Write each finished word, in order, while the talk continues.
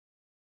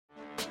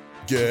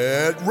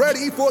Get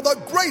ready for the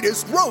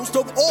greatest roast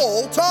of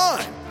all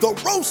time, the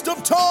Roast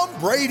of Tom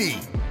Brady,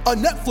 a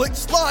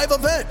Netflix live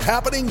event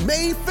happening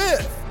May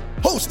 5th.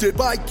 Hosted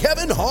by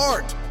Kevin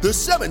Hart, the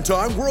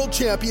 7-time world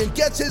champion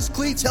gets his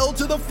cleats held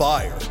to the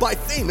fire by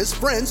famous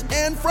friends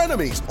and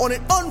frenemies on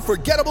an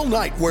unforgettable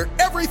night where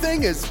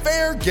everything is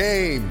fair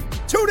game.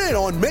 Tune in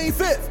on May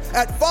 5th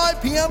at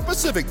 5 p.m.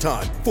 Pacific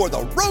time for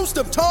the Roast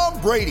of Tom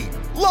Brady,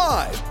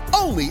 live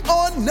only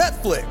on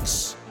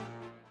Netflix.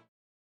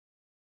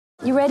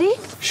 You ready?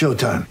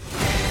 Showtime.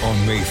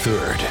 On May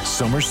 3rd,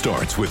 summer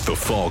starts with The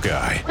Fall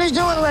Guy. Let's do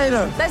it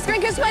later. Let's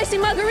drink a spicy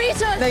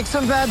margarita. Make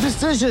some bad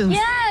decisions.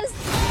 Yes!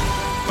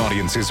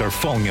 Audiences are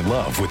falling in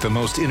love with the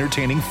most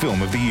entertaining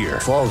film of the year.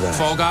 Fall Guy.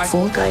 Fall Guy?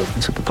 Fall guy.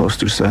 That's what the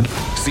poster said.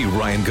 See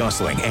Ryan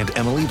Gosling and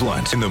Emily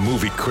Blunt in the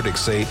movie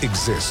critics say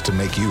exists to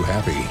make you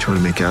happy. Trying to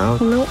make it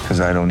out? Nope. Because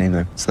I don't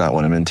either. It's not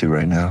what I'm into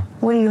right now.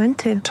 What are you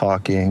into?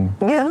 Talking.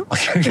 Yeah.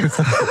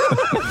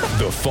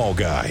 The Fall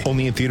Guy.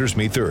 Only in theaters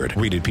May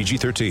 3rd. Rated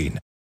PG-13.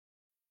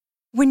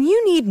 When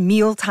you need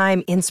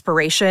mealtime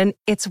inspiration,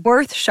 it's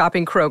worth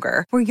shopping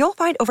Kroger, where you'll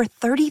find over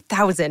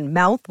 30,000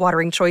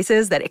 mouth-watering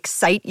choices that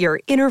excite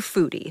your inner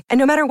foodie. And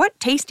no matter what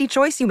tasty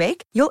choice you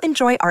make, you'll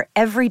enjoy our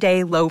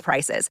everyday low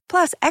prices,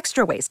 plus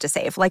extra ways to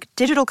save, like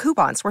digital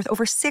coupons worth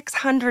over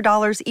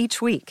 $600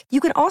 each week. You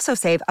can also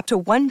save up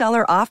to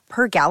 $1 off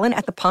per gallon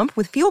at the pump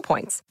with fuel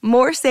points.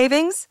 More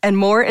savings and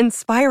more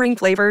inspiring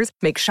flavors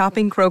make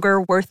shopping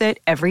Kroger worth it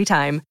every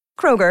time.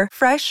 Kroger,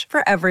 fresh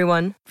for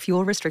everyone.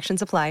 Fuel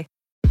restrictions apply.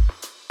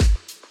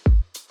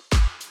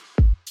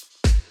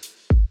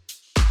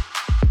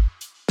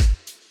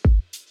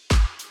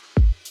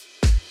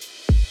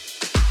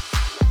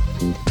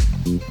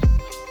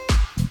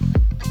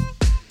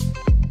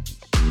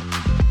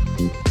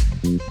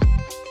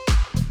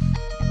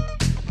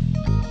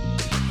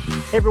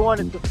 Hey everyone,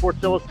 it's the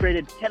Sports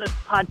Illustrated Tennis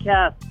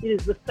Podcast. It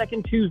is the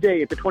second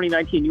Tuesday at the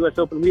 2019 U.S.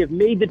 Open. We have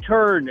made the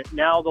turn.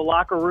 Now the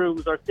locker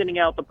rooms are thinning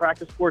out. The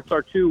practice courts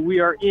are too. We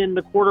are in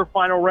the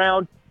quarterfinal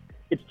round.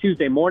 It's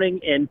Tuesday morning,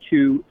 and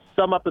to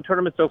sum up the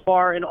tournament so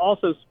far and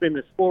also spin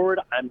this forward,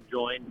 I'm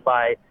joined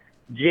by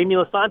Jamie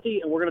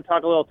Lisanti, and we're going to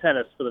talk a little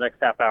tennis for the next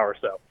half hour or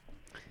so.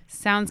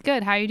 Sounds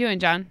good. How are you doing,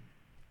 John?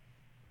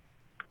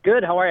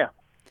 Good. How are you?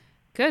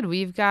 Good.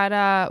 We've got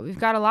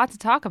a lot to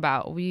talk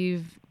about.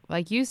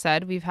 Like you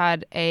said, we've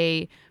had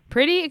a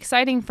pretty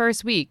exciting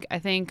first week. I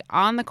think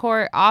on the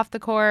court, off the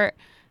court,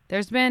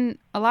 there's been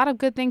a lot of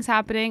good things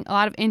happening, a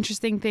lot of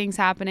interesting things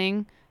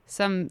happening,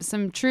 some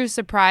true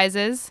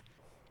surprises.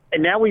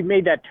 And now we've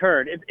made that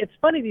turn. It's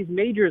funny, these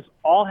majors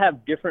all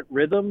have different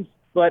rhythms,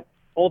 but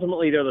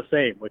ultimately they're the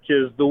same, which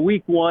is the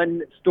week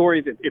one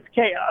stories. It's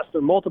chaos. There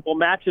are multiple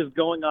matches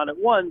going on at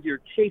once.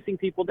 You're chasing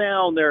people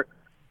down. There are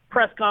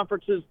press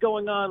conferences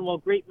going on while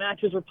great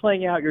matches are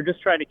playing out. You're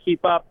just trying to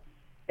keep up.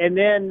 And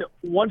then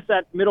once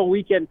that middle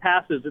weekend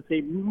passes, it's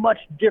a much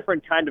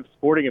different kind of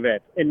sporting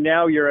event. And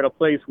now you're at a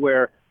place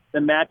where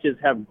the matches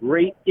have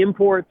great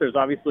import. There's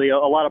obviously a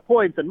lot of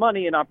points and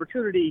money and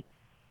opportunity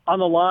on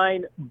the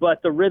line,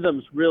 but the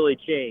rhythms really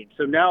change.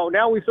 So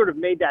now we've sort of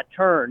made that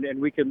turn, and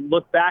we can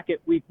look back at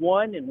week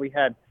one, and we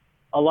had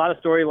a lot of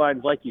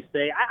storylines, like you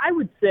say. I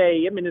would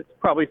say, I mean, it's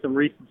probably some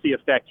recency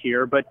effect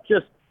here, but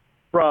just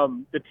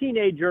from the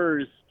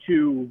teenagers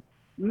to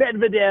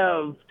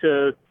Medvedev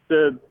to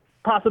the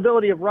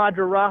possibility of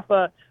Roger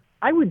Rafa,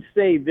 I would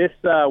say this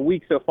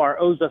week so far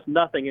owes us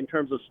nothing in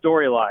terms of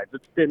storylines.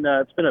 It's been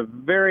a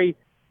very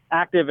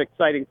active,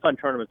 exciting, fun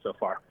tournament so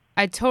far.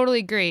 I totally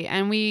agree.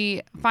 And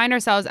we find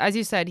ourselves, as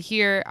you said,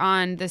 here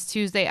on this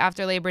Tuesday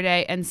after Labor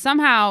Day, and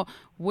somehow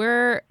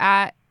we're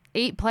at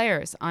 8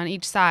 players on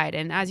each side.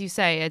 And as you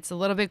say, it's a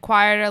little bit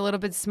quieter, a little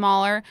bit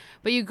smaller,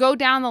 but you go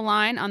down the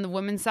line on the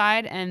women's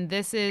side, and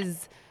this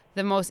is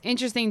the most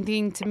interesting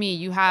thing to me.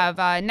 You have,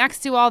 next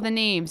to all the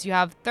names, you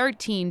have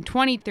 13,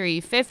 23,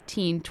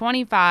 15,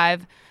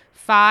 25,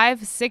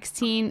 5,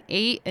 16,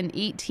 8, and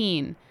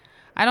 18.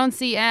 I don't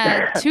see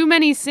too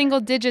many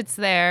single digits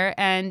there.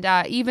 And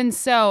even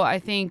so, I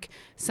think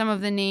some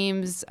of the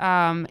names,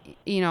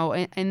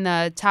 in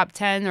the top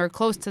 10 or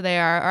close to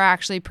there are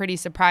actually pretty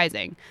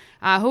surprising.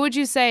 Who would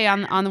you say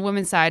on the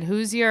women's side?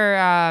 Who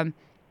are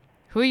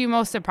you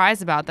most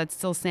surprised about that's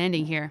still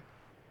standing here?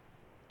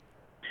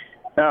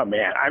 Oh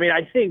man, I mean,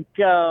 I think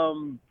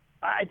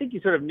you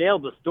sort of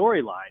nailed the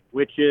storyline,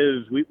 which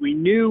is we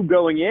knew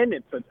going in,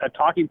 it's a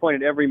talking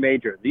point at every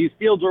major. These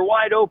fields are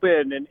wide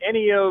open, and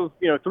any of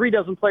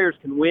 36 players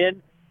can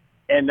win,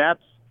 and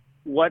that's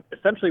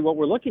essentially what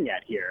we're looking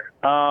at here.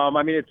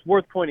 I mean, it's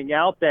worth pointing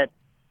out that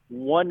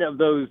one of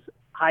those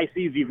high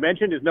seeds you've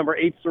mentioned is number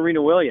 8,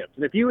 Serena Williams.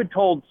 And if you had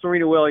told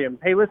Serena Williams,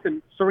 hey,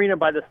 listen, Serena,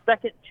 by the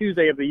second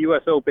Tuesday of the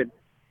U.S. Open,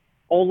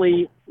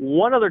 only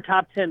one other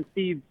top 10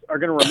 seeds are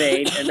going to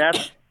remain, and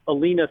that's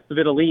Alina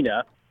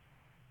Svitolina.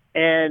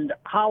 And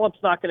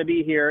Halep's not going to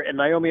be here, and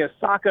Naomi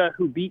Osaka,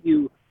 who beat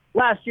you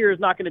last year, is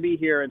not going to be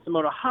here, and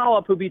Simona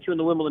Halep, who beat you in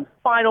the Wimbledon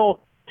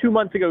final 2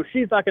 months ago,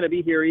 she's not going to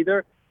be here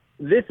either.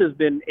 This has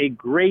been a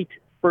great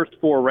first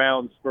 4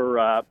 rounds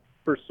for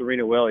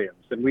Serena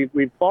Williams, and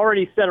we've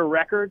already set a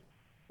record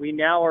we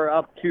now are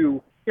up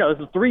to, this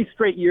is 3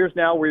 straight years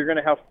now where you're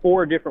going to have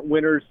 4 different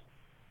winners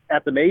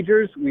at the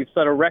majors. We've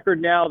set a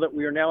record now that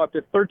we are now up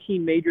to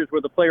 13 majors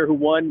where the player who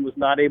won was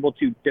not able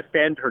to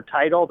defend her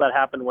title. That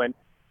happened when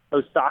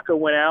Osaka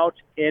went out.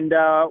 And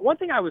one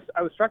thing I was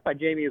struck by,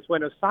 Jamie, is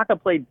when Osaka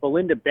played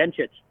Belinda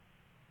Bencic.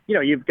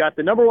 You've got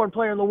the number 1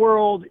 player in the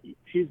world.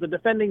 She's the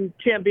defending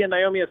champion,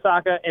 Naomi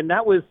Osaka, and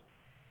that was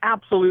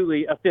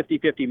absolutely a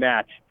 50-50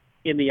 match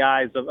in the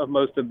eyes of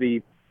most of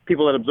the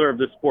people that observe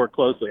this sport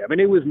closely. I mean,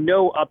 it was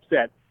no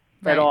upset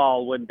at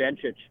all when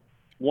Bencic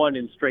won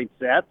in straight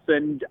sets.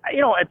 And,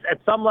 at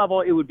some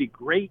level, it would be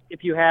great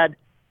if you had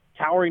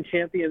towering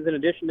champions in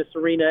addition to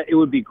Serena. It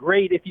would be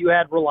great if you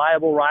had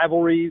reliable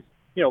rivalries.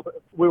 We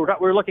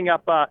were looking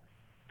up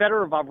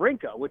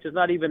Federer-Wawrinka, which is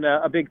not even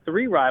a big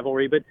 3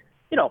 rivalry, but,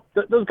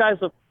 those guys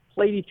have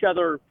played each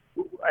other.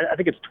 I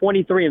think it's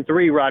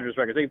 23-3 Rogers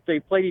records. They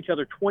played each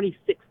other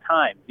 26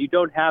 times. You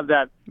don't have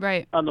that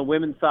on the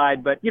women's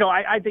side. But,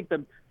 I think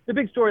the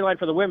big storyline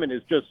for the women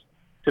is just,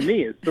 to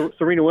me, is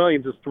Serena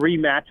Williams is 3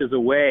 matches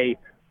away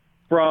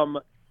from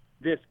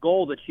this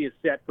goal that she has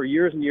set for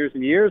years and years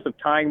and years of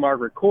tying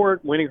Margaret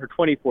Court, winning her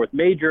 24th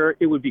major.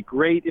 It would be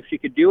great if she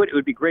could do it. It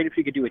would be great if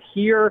she could do it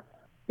here.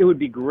 It would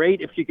be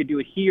great if she could do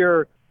it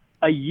here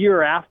a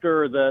year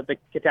after the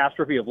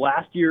catastrophe of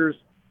last year's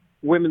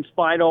women's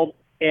final.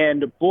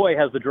 And boy,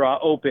 has the draw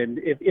opened.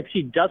 If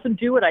she doesn't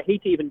do it, I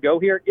hate to even go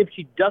here. If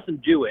she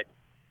doesn't do it,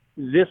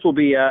 this will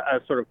be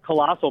a sort of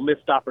colossal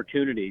missed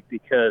opportunity,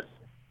 because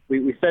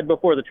we said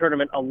before the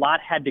tournament, a lot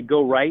had to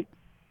go right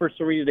for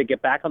Serena to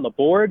get back on the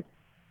board.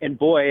 And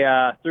boy,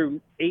 through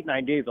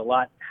 8-9 days, a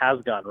lot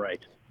has gone right.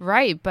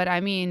 Right. But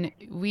I mean,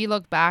 we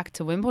look back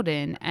to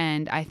Wimbledon,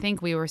 and I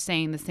think we were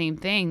saying the same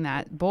thing,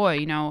 that,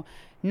 boy,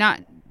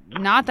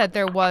 not that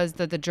there was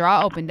that the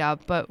draw opened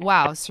up, but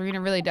wow, Serena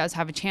really does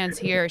have a chance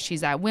here.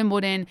 She's at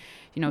Wimbledon.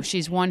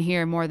 She's won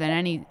here more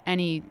than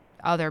any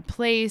other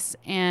place,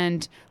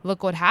 and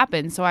look what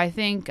happened. So I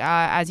think,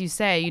 as you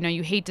say,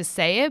 you hate to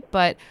say it,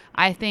 but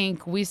I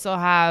think we still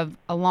have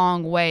a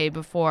long way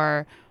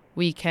before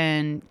we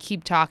can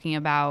keep talking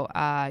about,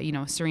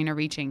 Serena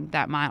reaching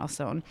that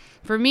milestone.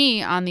 For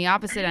me, on the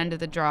opposite end of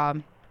the draw,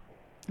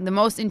 the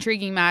most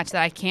intriguing match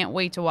that I can't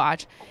wait to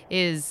watch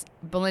is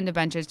Belinda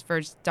Bencic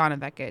versus Donna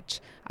Vekic.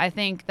 I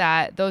think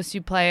that those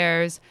 2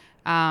 players,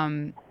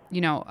 first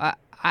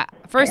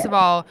of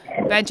all,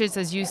 Bencic,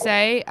 as you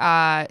say,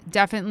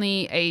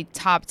 definitely a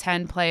top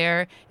 10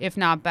 player, if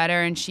not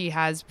better, and she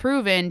has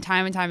proven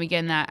time and time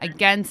again that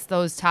against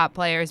those top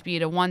players, be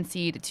it a 1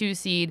 seed, a 2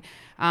 seed,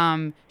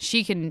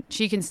 she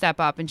can step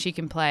up and she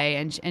can play,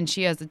 and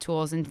she has the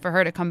tools. And for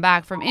her to come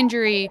back from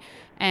injury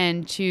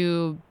and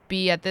to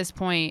be at this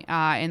point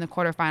in the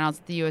quarterfinals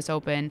at the U.S.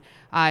 Open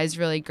is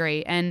really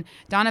great. And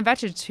Donna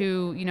Vekic,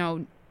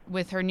 who,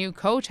 with her new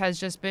coach, has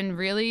just been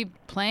really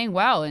playing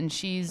well, and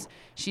she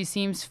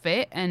seems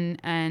fit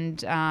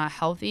and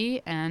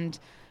healthy, and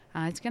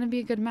it's going to be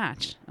a good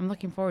match. I'm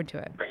looking forward to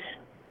it.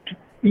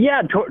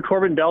 Yeah,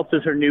 Torben Beltz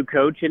is her new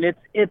coach, and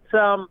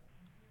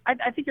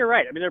I think you're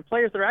right. I mean, they're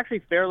players that are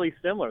actually fairly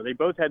similar. They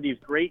both had these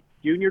great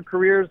junior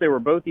careers. They were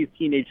both these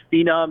teenage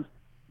phenoms.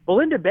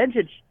 Belinda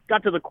Bencic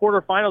got to the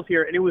quarterfinals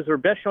here, and it was her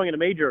best showing in a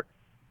major,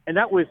 and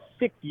that was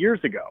 6 years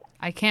ago.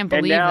 I can't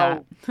believe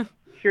that.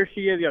 Here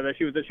she is.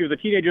 She was a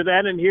teenager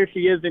then, and here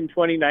she is in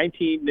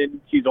 2019,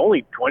 and she's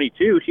only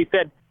 22. She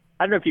said,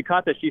 I don't know if you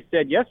caught this, she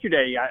said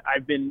yesterday,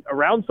 I've been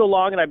around so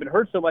long and I've been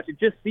hurt so much, it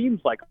just seems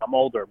like I'm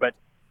older. But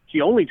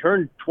she only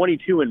turned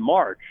 22 in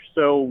March.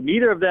 So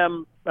neither of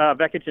them,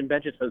 Vekic and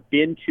Bencic, has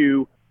been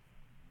to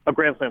a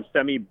Grand Slam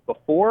semi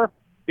before.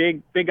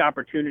 Big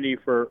opportunity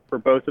for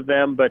both of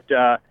them. But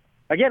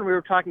again, we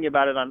were talking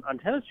about it on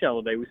Tennis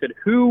Channel today. We said,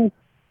 who's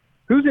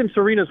in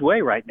Serena's way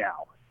right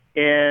now?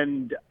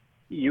 And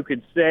you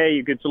could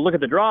look at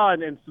the draw,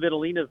 and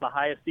Svitolina is the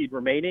highest seed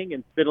remaining,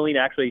 and Svitolina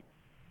actually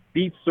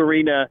beat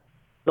Serena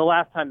the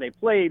last time they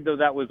played, though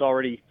that was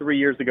already 3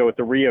 years ago at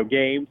the Rio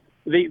Games.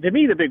 To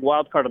me, the big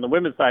wild card on the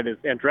women's side is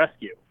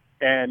Andreescu.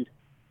 And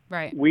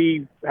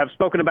we have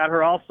spoken about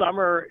her all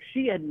summer.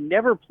 She had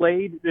never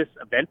played this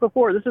event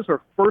before. This is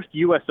her first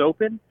U.S.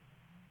 Open.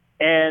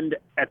 And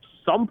at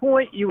some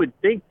point, you would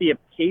think the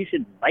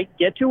occasion might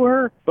get to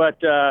her. But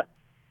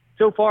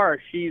so far,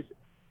 she's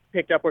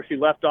picked up where she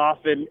left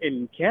off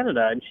in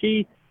Canada. And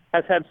she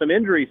has had some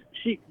injuries.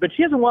 But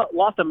she hasn't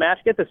lost a match.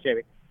 Get this,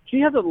 Jamie. She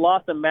hasn't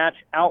lost a match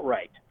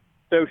outright.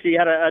 So she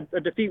had a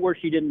defeat where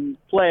she didn't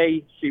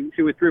play.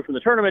 She withdrew from the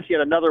tournament. She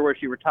had another where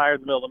she retired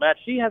in the middle of the match.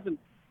 She hasn't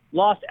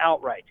lost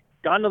outright.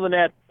 Gone to the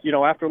net,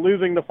 after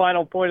losing the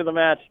final point of the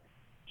match.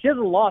 She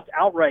hasn't lost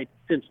outright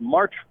since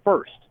March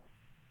 1st.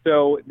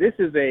 So this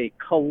is a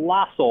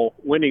colossal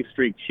winning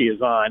streak she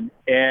is on.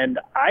 And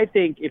I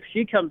think if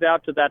she comes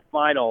out to that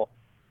final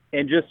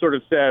and just sort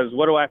of says,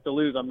 what do I have to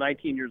lose? I'm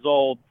 19 years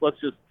old. Let's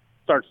just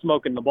start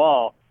smoking the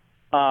ball.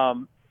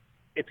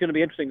 It's going to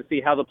be interesting to see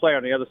how the player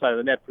on the other side of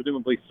the net,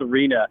 presumably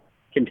Serena,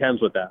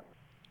 contends with that.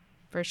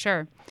 For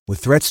sure. With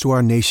threats to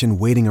our nation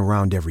waiting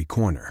around every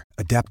corner,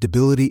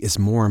 adaptability is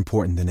more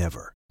important than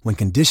ever. When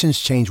conditions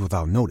change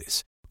without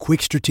notice,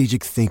 quick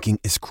strategic thinking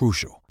is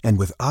crucial, and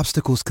with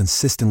obstacles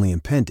consistently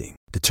impending,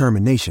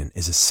 determination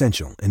is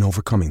essential in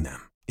overcoming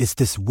them. It's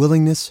this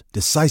willingness,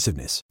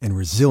 decisiveness, and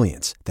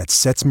resilience that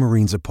sets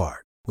Marines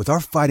apart. With our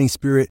fighting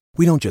spirit,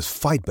 we don't just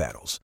fight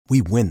battles,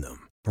 we win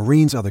them.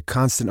 Marines are the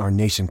constant our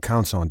nation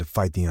counts on to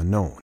fight the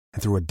unknown.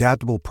 And through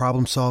adaptable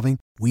problem solving,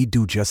 we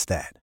do just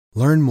that.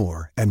 Learn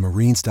more at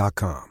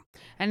marines.com.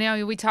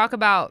 And we talk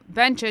about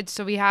Bencic,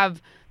 so we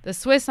have the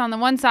Swiss on the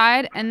one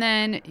side, and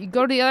then you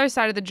go to the other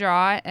side of the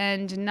draw,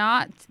 and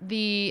not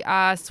the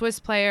Swiss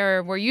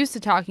player we're used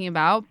to talking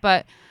about,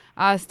 but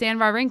Stan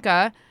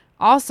Wawrinka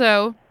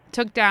also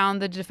took down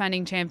the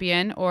defending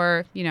champion,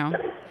 or,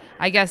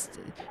 I guess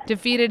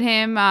defeated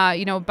him,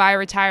 by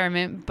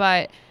retirement.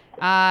 But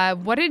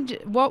what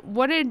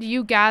did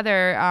you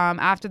gather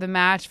after the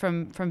match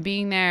from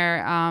being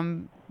there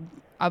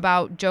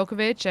about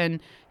Djokovic and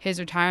his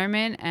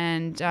retirement,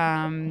 and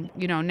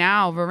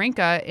now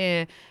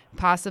Wawrinka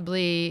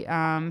possibly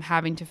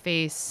having to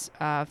face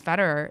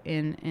Federer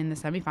in the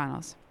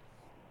semifinals?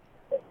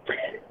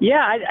 Yeah,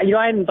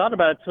 I hadn't thought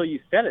about it until you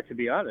said it, to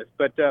be honest.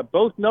 But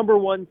both number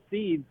one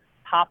seeds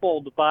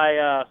toppled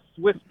by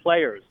Swiss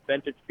players,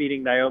 Bencic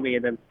beating Naomi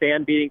and then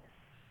Stan beating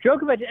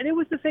Djokovic. And it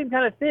was the same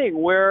kind of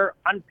thing where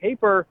on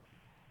paper,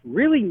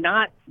 really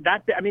not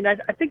that – I mean, I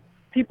think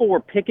people were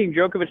picking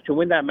Djokovic to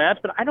win that match,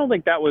 but I don't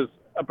think that was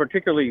a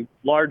particularly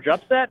large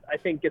upset. I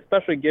think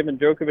especially given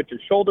Djokovic's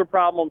shoulder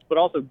problems, but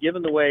also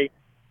given the way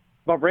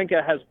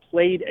Wawrinka has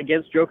played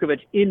against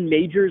Djokovic in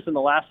majors in the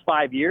last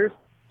 5 years,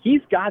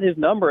 he's got his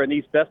number in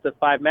these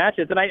best-of-5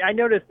 matches. And I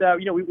noticed,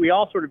 we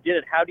all sort of did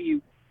it. How do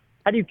you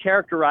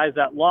characterize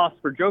that loss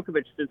for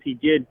Djokovic since he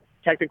did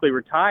technically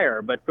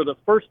retire? But for the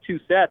first two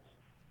sets,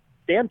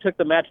 Stan took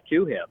the match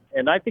to him.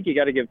 And I think you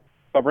got to give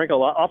Wawrinka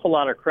an awful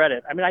lot of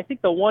credit. I mean, I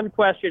think the one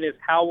question is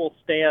how will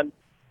Stan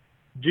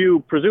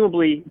do,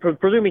 presuming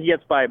he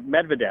gets by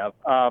Medvedev,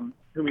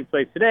 whom he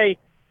plays today,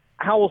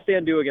 how will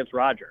Stan do against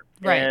Roger?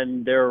 Right.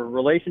 And their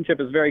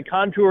relationship is very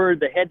contoured.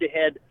 The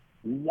head-to-head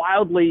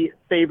wildly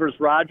favors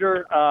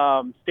Roger.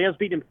 Stan's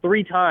beaten him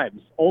 3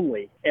 times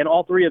only, and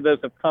all 3 of those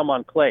have come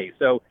on clay.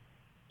 So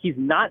he's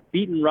not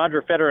beaten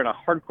Roger Federer in a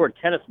hardcourt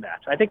tennis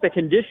match. I think the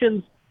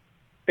conditions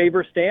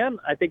favor Stan.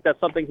 I think that's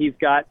something he's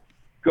got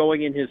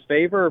going in his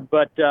favor.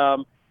 But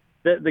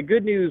the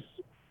good news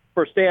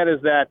for Stan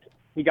is that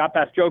he got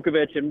past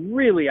Djokovic, and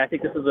really I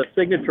think this is a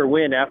signature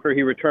win after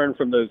he returned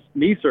from those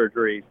knee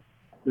surgeries.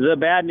 The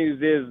bad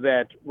news is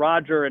that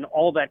Roger and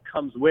all that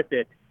comes with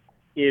it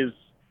is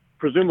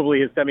presumably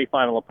his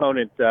semifinal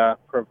opponent,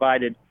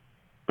 provided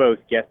both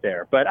get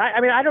there. But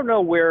I don't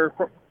know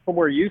from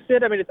where you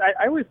sit. I mean,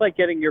 I always like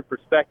getting your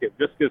perspective,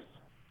 just because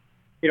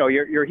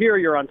you're here,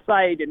 you're on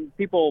site, and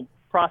people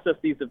process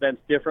these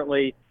events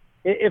differently.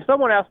 If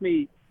someone asked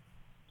me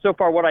so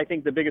far what I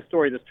think the biggest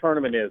story of this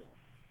tournament is,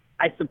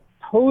 I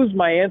suppose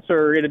my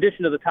answer, in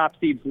addition to the top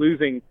seeds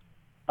losing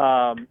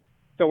so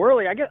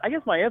early, I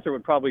guess my answer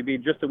would probably be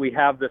just that we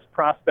have this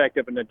prospect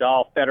of a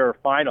Nadal-Federer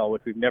final,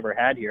 which we've never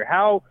had here.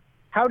 How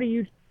do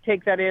you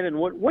take that in, and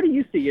what do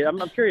you see? I'm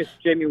curious,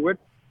 Jamie, what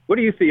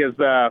do you see as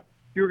if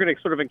you were going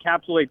to sort of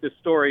encapsulate this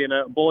story in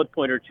a bullet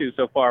point or two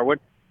so far? What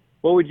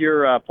would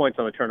your points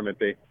on the tournament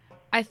be?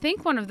 I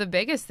think one of the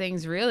biggest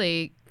things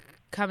really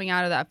coming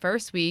out of that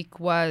first week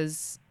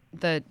was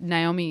the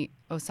Naomi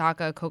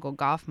Osaka Coco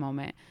Gauff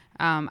moment.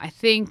 I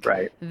think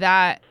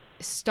that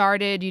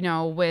started,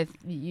 with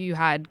you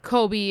had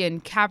Kobe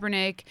and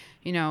Kaepernick,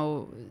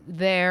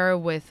 there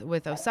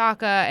with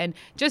Osaka, and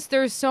just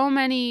there's so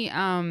many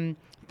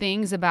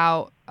things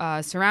about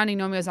surrounding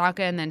Naomi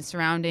Osaka and then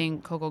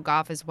surrounding Coco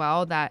Gauff as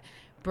well that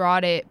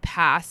brought it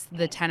past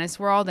the tennis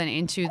world and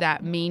into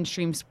that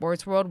mainstream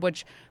sports world,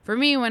 which for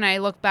me, when I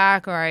look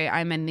back, or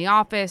I'm in the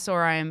office,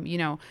 or I'm,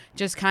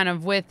 just kind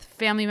of with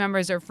family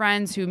members or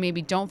friends who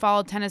maybe don't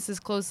follow tennis as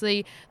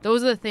closely,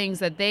 those are the things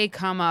that they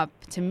come up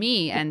to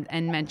me and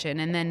mention.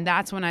 And then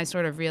that's when I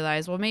sort of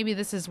realized, well, maybe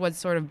this is what's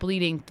sort of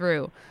bleeding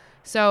through.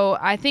 So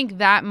I think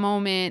that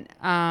moment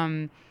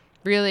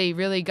really,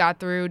 really got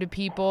through to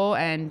people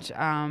and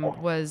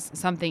was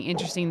something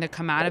interesting to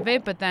come out of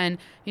it. But then,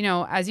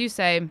 as you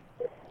say,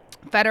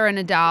 Federer and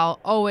Nadal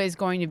always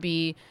going to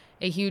be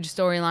a huge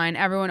storyline.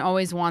 Everyone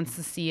always wants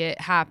to see it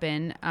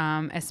happen,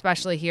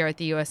 especially here at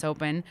the U.S.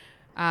 Open.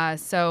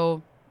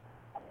 So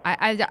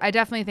I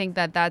definitely think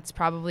that that's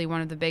probably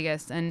one of the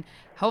biggest, and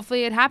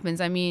hopefully it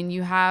happens. I mean,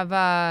 you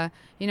have,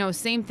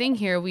 same thing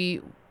here.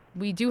 We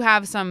do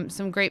have some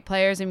great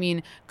players. I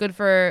mean, good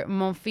for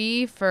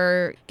Monfils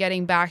for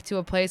getting back to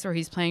a place where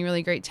he's playing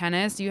really great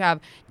tennis. You have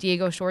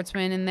Diego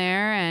Schwartzman in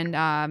there,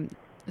 and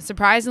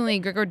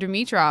surprisingly, Grigor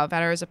Dimitrov,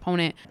 Federer's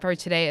opponent for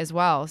today as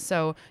well.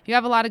 So you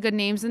have a lot of good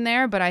names in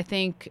there, but I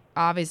think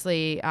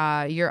obviously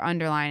you're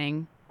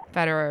underlining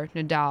Federer,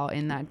 Nadal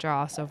in that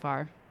draw so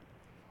far.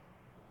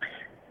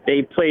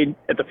 They played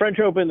at the French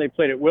Open. They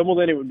played at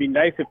Wimbledon. It would be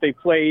nice if they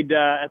played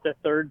at the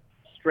third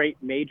straight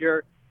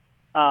major.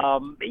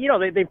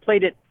 They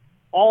played at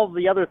all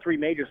the other 3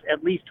 majors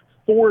at least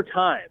 4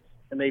 times,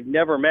 and they've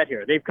never met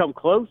here. They've come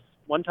close.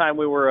 One time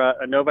we were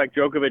a Novak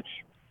Djokovic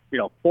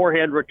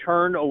forehand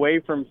return away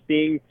from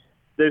seeing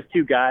those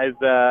two guys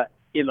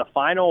in the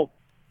final.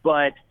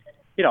 But,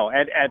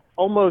 at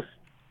almost,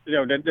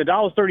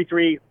 Nadal's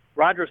 33,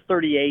 Roger's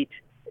 38,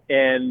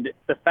 and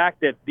the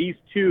fact that these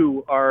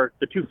two are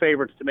the two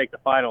favorites to make the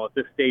final at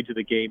this stage of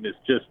the game is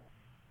just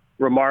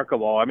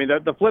remarkable. I mean,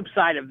 the flip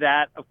side of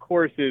that, of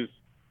course, is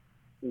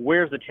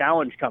where's the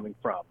challenge coming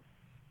from?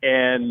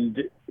 And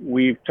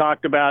we've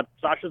talked about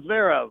Sasha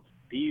Zverev.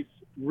 He's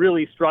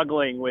really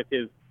struggling with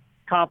his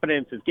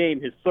confidence, his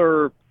game, his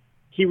serve.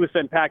 He was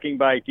sent packing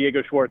by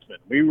Diego Schwartzman.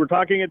 We were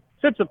talking at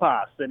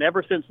Tsitsipas, and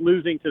ever since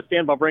losing to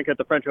Stan Wawrinka at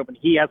the French Open,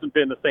 he hasn't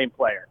been the same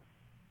player.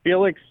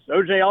 Felix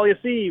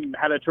Auger-Aliassime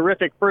had a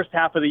terrific first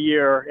half of the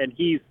year, and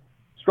he's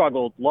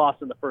struggled,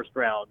 lost in the first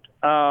round.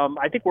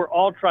 I think we're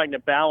all trying to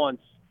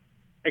balance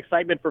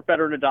excitement for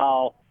Federer and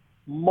Nadal,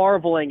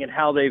 marveling at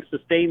how they've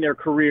sustained their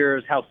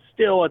careers, how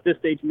still at this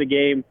stage in the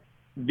game,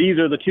 these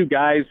are the two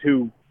guys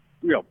who,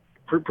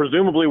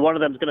 presumably one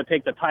of them is going to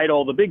take the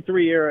title. The Big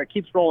Three era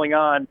keeps rolling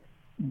on,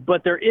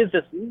 but there is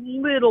this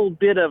little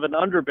bit of an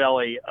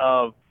underbelly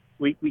of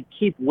we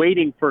keep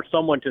waiting for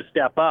someone to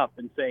step up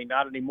and say,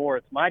 not anymore,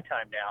 it's my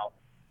time now.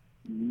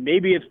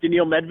 Maybe it's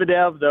Daniil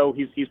Medvedev, though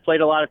he's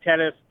played a lot of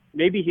tennis.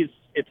 Maybe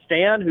it's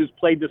Stan, who's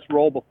played this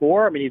role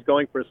before. I mean, he's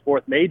going for his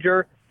fourth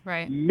major.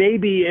 Right.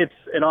 Maybe it's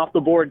an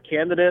off-the-board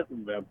candidate.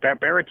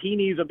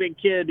 Berrettini's a big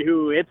kid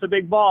who hits a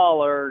big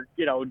ball, or,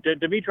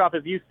 Dimitrov,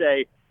 as you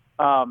say,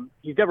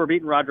 he's never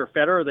beaten Roger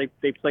Federer.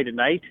 They played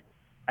tonight.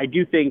 I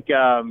do think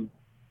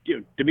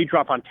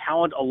Dimitrov on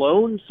talent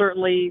alone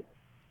certainly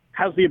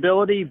has the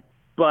ability,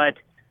 but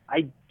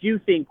I do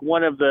think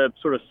one of the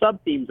sort of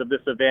sub-themes of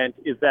this event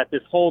is that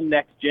this whole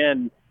next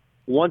gen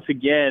once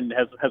again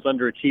has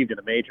underachieved in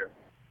a major.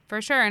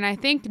 For sure. And I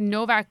think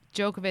Novak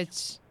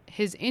Djokovic,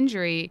 his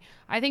injury,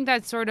 I think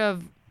that sort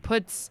of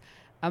puts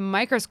a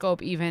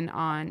microscope even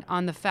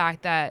on the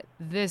fact that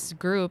this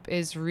group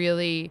is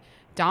really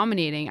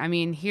dominating. I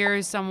mean,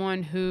 here's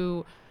someone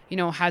who,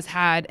 has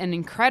had an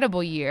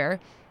incredible year,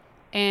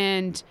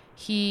 and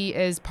he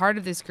is part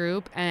of this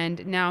group,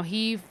 and now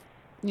he,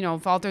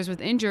 falters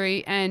with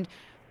injury, and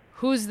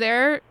who's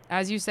there,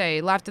 as you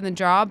say, left in the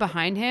draw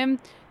behind him?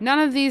 None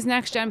of these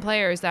next-gen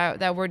players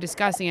that we're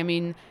discussing. I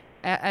mean,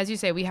 as you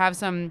say, we have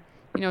some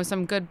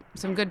good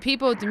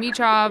people.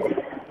 Dimitrov,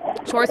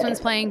 Schwartzman's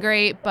playing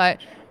great,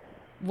 but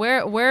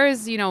where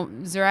is,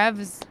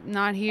 Zverev's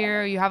not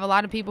here. You have a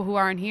lot of people who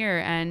aren't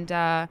here, and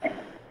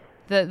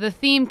the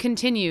theme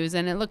continues,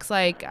 and it looks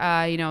like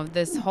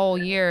this whole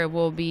year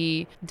will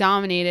be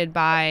dominated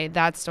by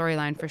that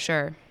storyline for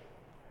sure.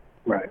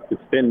 Right.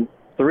 It's been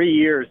 3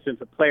 years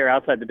since a player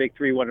outside the Big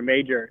Three won a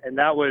major, and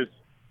that was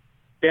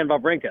Stan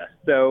Wawrinka.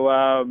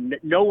 So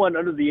no one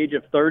under the age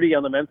of 30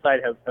 on the men's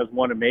side has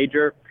won a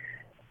major.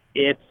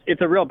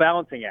 It's a real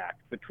balancing act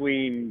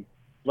between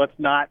let's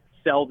not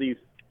sell these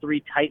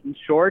three titans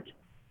short.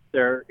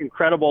 They're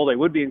incredible. They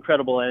would be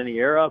incredible in any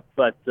era,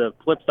 but the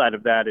flip side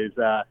of that is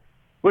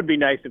would be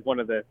nice if one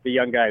of the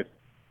young guys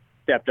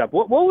stepped up.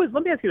 Let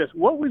me ask you this.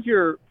 What was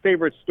your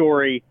favorite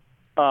story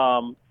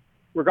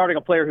regarding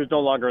a player who's no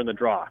longer in the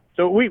draw?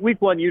 So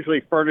week one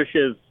usually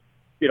furnishes,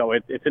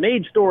 it's an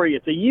age story,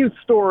 it's a youth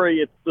story,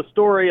 it's the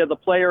story of the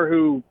player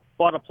who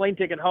bought a plane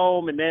ticket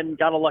home and then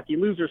got a lucky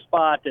loser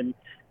spot, and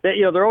that,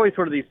 there are always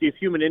sort of these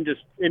human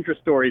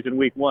interest stories in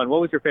week one. What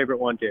was your favorite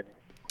one, Jamie?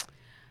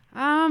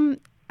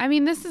 I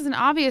mean, this is an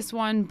obvious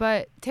one,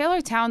 but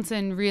Taylor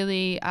Townsend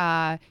really,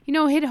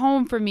 hit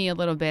home for me a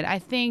little bit. I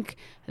think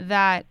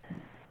that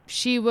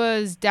she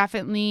was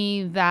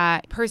definitely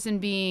that person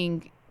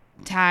being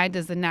tagged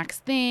as the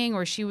next thing,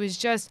 or she was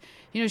just,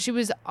 she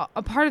was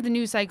a part of the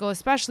news cycle,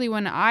 especially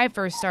when I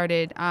first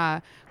started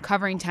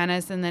covering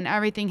tennis, and then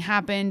everything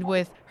happened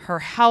with her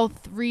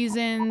health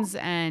reasons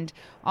and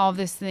all of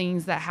these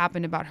things that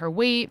happened about her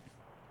weight.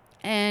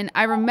 And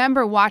I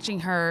remember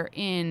watching her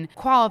in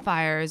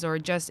qualifiers or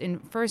just in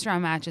first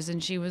round matches,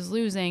 and she was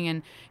losing.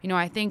 And,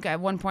 I think at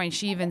one point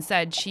she even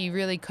said she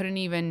really couldn't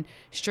even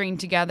string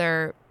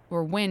together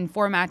or win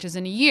 4 matches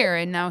in a year.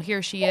 And now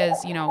here she is,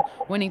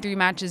 winning 3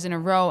 matches in a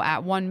row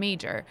at one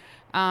major.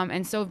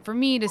 And so for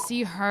me to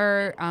see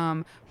her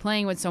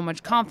playing with so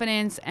much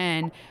confidence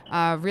and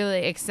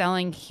really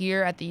excelling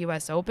here at the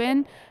U.S.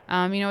 Open,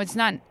 it's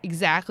not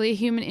exactly a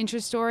human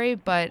interest story,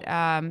 but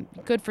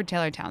good for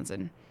Taylor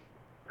Townsend.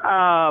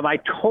 I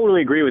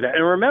totally agree with that.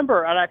 And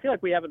remember, and I feel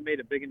like we haven't made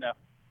a big enough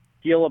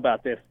deal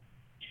about this,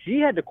 she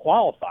had to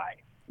qualify.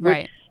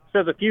 Right.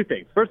 Says a few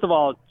things. First of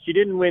all, she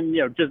didn't win,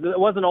 it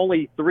wasn't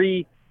only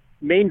 3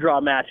 main draw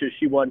matches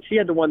she won. She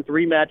had to win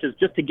 3 matches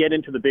just to get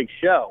into the big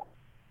show.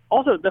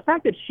 Also, the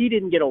fact that she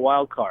didn't get a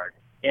wild card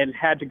and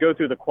had to go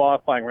through the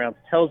qualifying rounds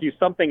tells you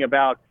something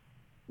about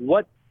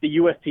what the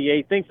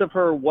USTA thinks of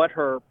her, what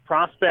her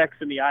prospects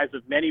in the eyes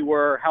of many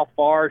were, how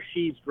far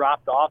she's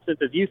dropped off since,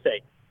 as you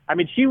say. I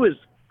mean, she was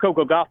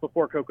Coco Gauff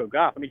before Coco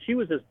Gauff. I mean, she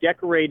was as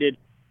decorated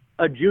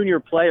a junior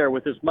player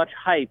with as much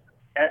hype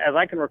as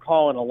I can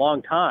recall in a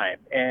long time.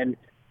 And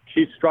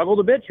she struggled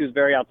a bit. She was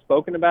very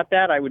outspoken about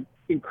that. I would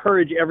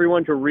encourage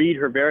everyone to read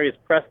her various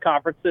press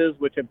conferences,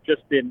 which have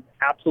just been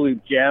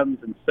absolute gems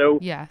and so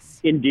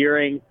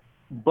endearing.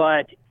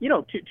 But,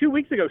 2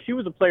 weeks ago, she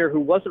was a player who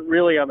wasn't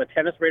really on the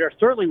tennis radar,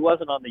 certainly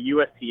wasn't on the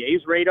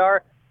USTA's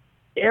radar.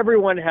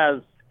 Everyone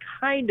has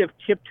kind of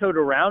tiptoed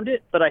around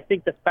it, but I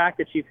think the fact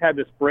that she's had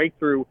this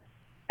breakthrough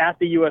at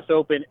the U.S.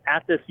 Open,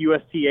 at this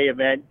USTA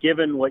event,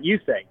 given what you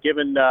say,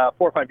 given 4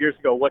 or 5 years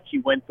ago what she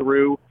went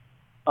through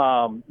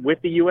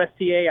with the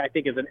USTA, I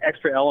think is an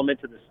extra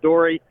element to the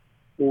story.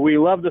 We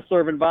love the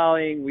serve and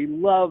volleying. We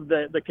love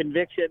the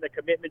conviction, the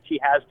commitment she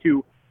has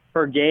to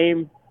her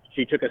game.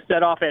 She took a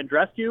set off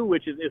Andreescu,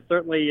 which is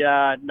certainly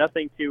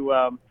nothing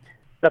to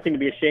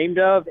be ashamed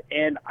of.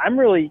 And I'm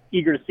really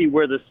eager to see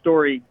where the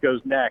story goes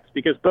next,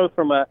 because both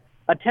from a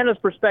tennis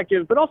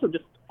perspective, but also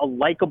just a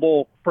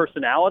likable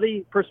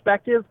personality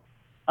perspective,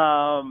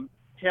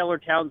 Taylor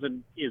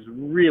Townsend is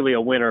really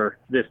a winner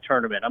this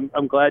tournament.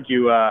 I'm glad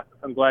you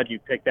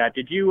picked that.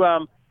 Did you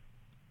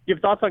have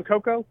thoughts on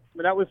Coco? I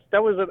mean, that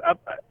was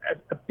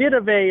a bit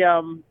of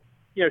a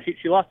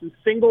she lost in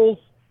singles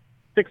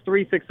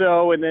 6-3,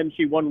 6-0, and then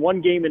she won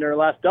one game in her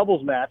last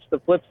doubles match. The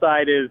flip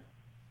side is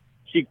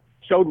she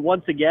showed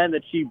once again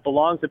that she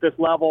belongs at this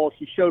level.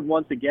 She showed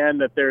once again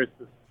that there's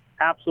this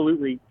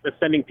absolutely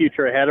ascending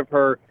future ahead of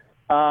her.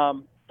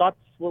 Thoughts?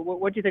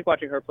 What do you think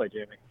watching her play,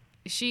 Jamie?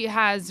 She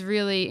has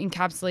really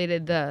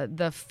encapsulated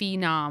the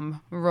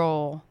phenom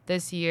role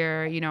this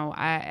year.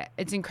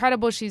 It's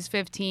incredible she's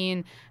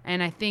 15,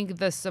 and I think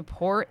the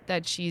support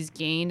that she's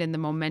gained and the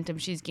momentum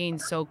she's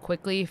gained so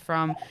quickly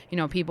from,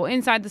 people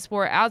inside the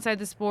sport, outside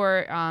the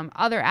sport,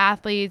 other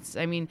athletes.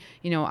 I mean,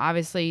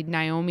 obviously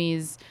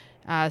Naomi's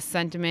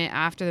sentiment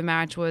after the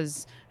match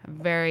was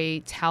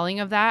very telling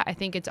of that. I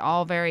think it's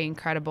all very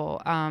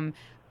incredible.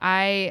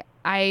 I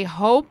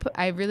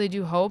really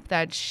do hope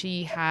that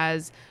she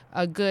has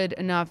a good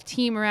enough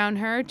team around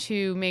her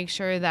to make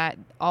sure that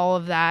all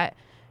of that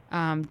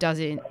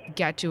doesn't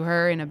get to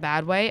her in a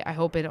bad way. I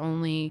hope it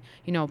only,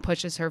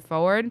 pushes her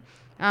forward.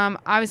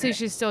 Obviously,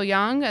 she's still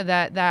young.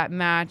 That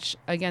match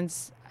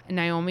against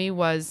Naomi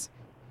was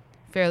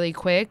fairly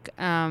quick,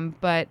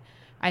 but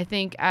I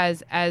think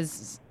as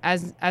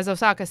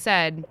Osaka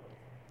said,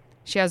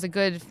 she has a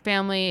good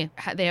family.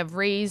 They have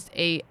raised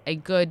a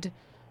good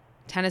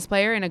tennis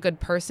player and a good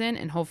person,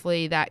 and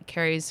hopefully that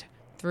carries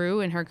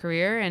through in her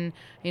career. And,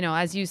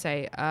 as you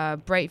say, a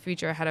bright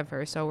future ahead of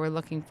her. So we're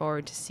looking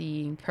forward to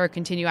seeing her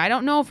continue. I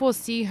don't know if we'll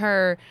see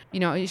her,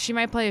 she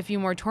might play a few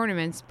more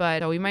tournaments,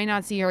 but we might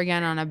not see her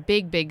again on a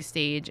big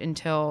stage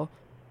until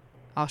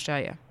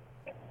Australia.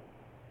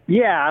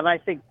 Yeah, and I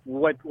think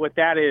what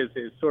that is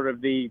sort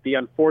of the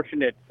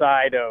unfortunate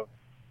side of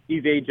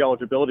these age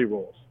eligibility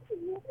rules.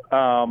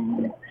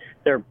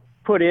 They're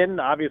put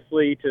in,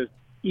 obviously, to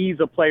ease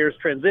a player's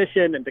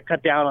transition and to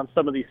cut down on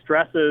some of these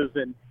stresses.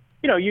 And,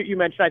 you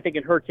mentioned, I think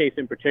in her case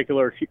in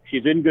particular,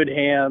 she's in good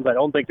hands. I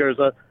don't think there's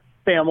a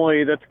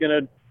family that's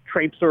going to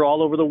traipse her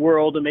all over the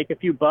world to make a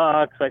few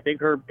bucks. I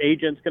think her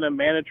agent's going to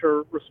manage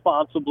her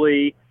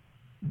responsibly.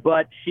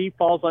 But she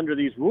falls under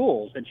these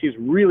rules, and she's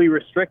really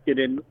restricted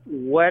in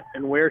what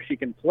and where she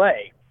can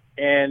play.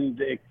 And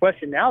the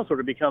question now sort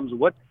of becomes,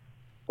 what's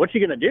she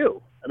going to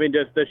do? I mean,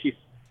 does she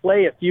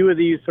play a few of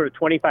these sort of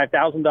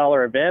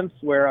 $25,000 events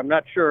where I'm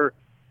not sure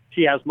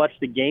she has much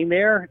to gain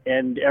there,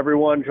 and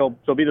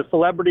she'll be the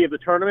celebrity of the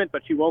tournament,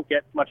 but she won't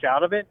get much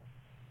out of it?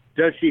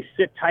 Does she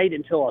sit tight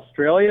until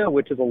Australia,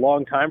 which is a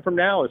long time from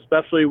now,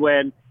 especially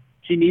when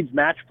she needs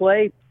match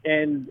play?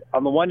 And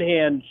on the one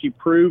hand, she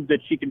proved that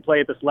she can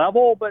play at this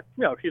level, but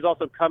she's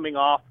also coming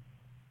off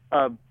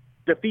a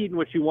defeat in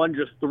which she won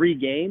just 3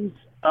 games.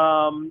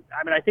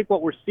 I think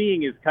what we're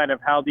seeing is kind of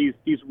how these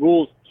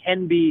rules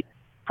can be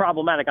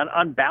problematic.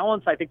 On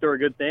balance, I think they're a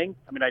good thing.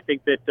 I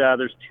think that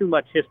there's too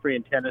much history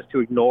in tennis to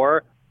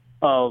ignore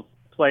of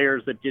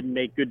players that didn't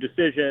make good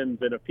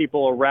decisions and of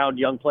people around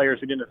young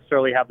players who didn't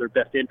necessarily have their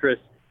best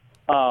interests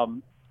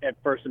at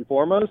first and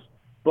foremost.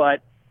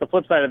 But the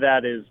flip side of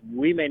that is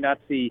we may not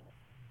see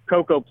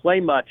Coco play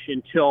much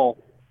until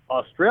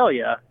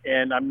Australia,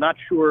 and I'm not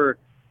sure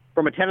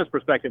from a tennis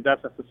perspective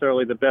that's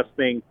necessarily the best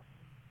thing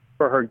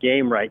for her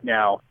game right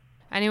now.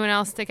 Anyone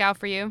else stick out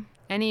for you?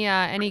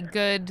 Any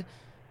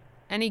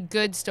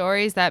good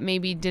stories that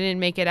maybe didn't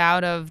make it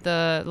out of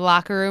the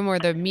locker room or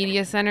the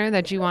media center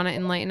that you want to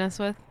enlighten us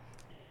with?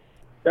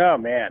 Oh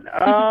man,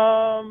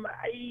 I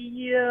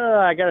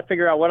got to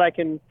figure out what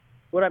I'm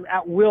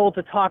at will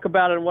to talk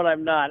about and what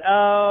I'm not.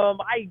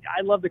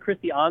 I love the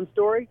Christy Ahn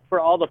story for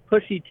all the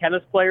pushy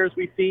tennis players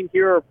we've seen.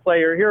 Here are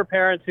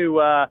parents who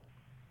are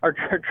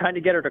trying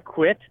to get her to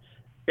quit.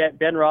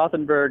 Ben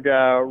Rothenberg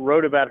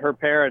wrote about her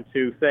parents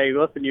who say,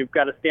 listen, you've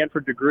got a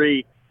Stanford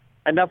degree.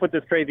 Enough with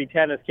this crazy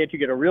tennis. Can't you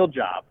get a real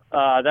job?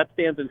 That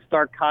stands in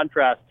stark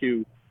contrast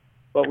to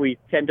what we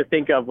tend to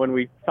think of when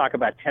we talk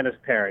about tennis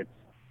parents.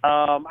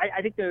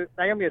 I think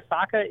Naomi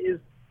Osaka is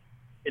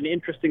an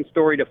interesting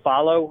story to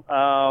follow.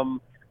 I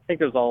think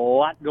there's a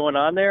lot going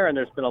on there, and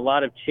there's been a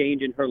lot of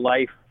change in her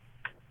life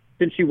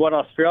since she won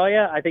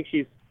Australia. I think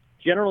she's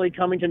generally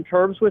coming to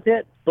terms with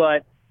it,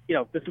 but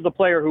this is a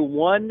player who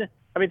won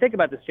I mean, think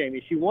about this,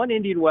 Jamie. She won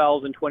Indian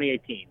Wells in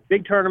 2018.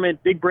 Big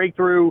tournament, big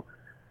breakthrough,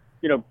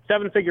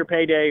 7-figure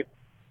payday.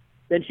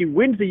 Then she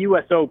wins the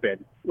U.S.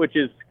 Open, which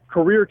is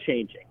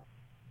career-changing.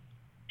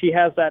 She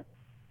has that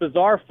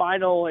bizarre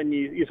final, and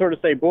you sort of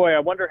say, boy, I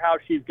wonder how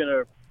she's going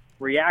to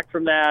react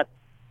from that.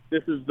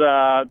 This is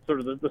sort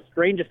of the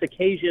strangest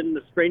occasion,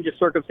 the strangest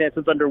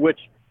circumstances under which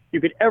you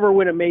could ever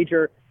win a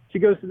major. She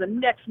goes to the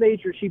next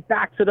major. She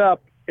backs it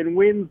up and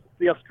wins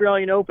the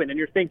Australian Open. And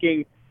you're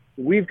thinking,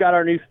 we've got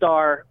our new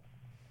star.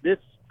 This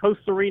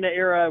post-Serena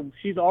era,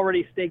 she's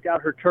already staked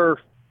out her turf.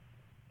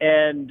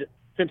 And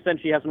since then,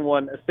 she hasn't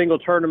won a single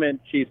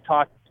tournament. She's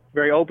talked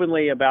very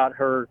openly about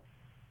her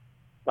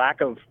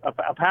lack of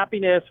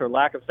happiness, her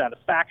lack of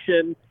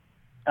satisfaction.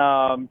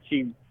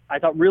 She, I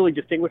thought, really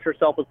distinguished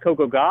herself with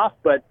Coco Gauff,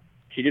 but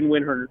she didn't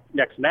win her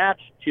next match.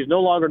 She's no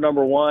longer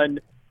number one.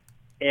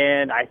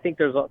 And I think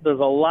there's a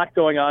lot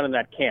going on in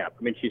that camp.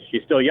 I mean,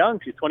 she's still young.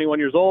 She's 21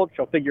 years old.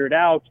 She'll figure it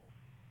out.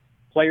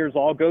 Players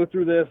all go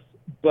through this.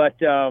 But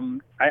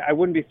I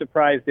wouldn't be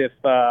surprised if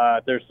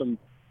there's some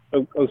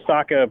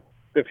Osaka,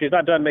 if she's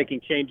not done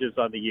making changes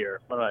on the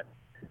year. I'm going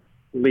to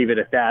leave it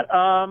at that.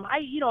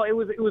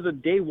 It was a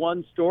day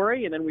one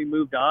story, and then we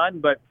moved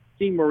on. But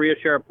seeing Maria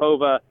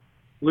Sharapova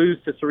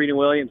lose to Serena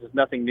Williams is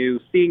nothing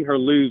new. Seeing her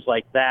lose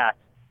like that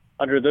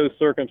under those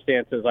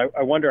circumstances,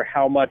 I wonder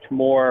how much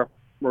more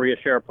Maria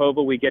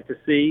Sharapova we get to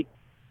see.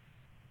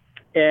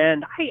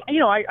 And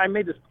I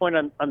made this point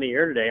on the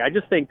air today. I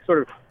just think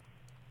sort of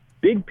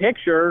big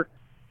picture,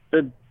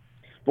 the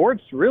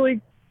sport's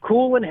really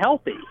cool and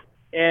healthy.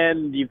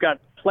 And you've got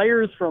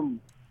players from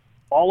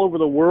all over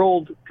the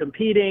world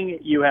competing.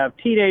 You have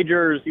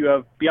teenagers. You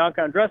have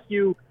Bianca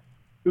Andreescu,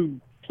 who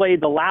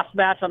played the last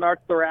match on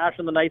Arthur Ashe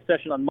in the night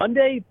session on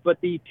Monday. But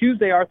the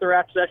Tuesday Arthur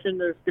Ashe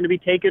session is going to be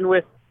taken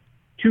with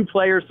two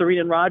players,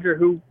 Serena and Roger,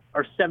 who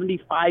are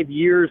 75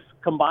 years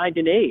combined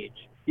in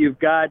age. You've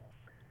got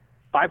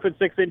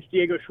 5'6"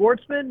 Diego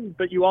Schwartzman,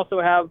 but you also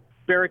have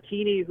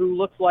Berrettini, who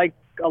looks like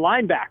a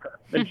linebacker.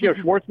 And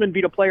Schwartzman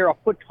beat a player a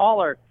foot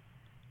taller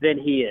than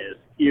he is.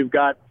 You've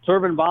got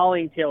serve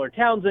volleying Taylor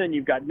Townsend.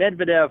 You've got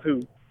Medvedev,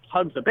 who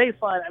hugs the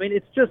baseline. I mean,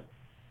 it's just,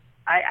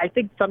 I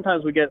think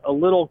sometimes we get a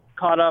little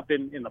caught up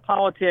in the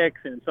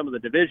politics and in some of the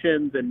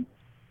divisions. And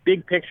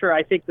big picture,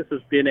 I think this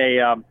has been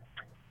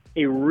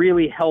a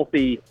really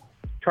healthy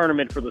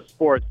tournament for the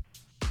sport.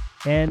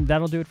 And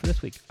that'll do it for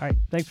this week. All right.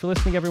 Thanks for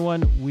listening,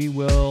 everyone. We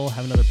will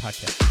have another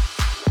podcast.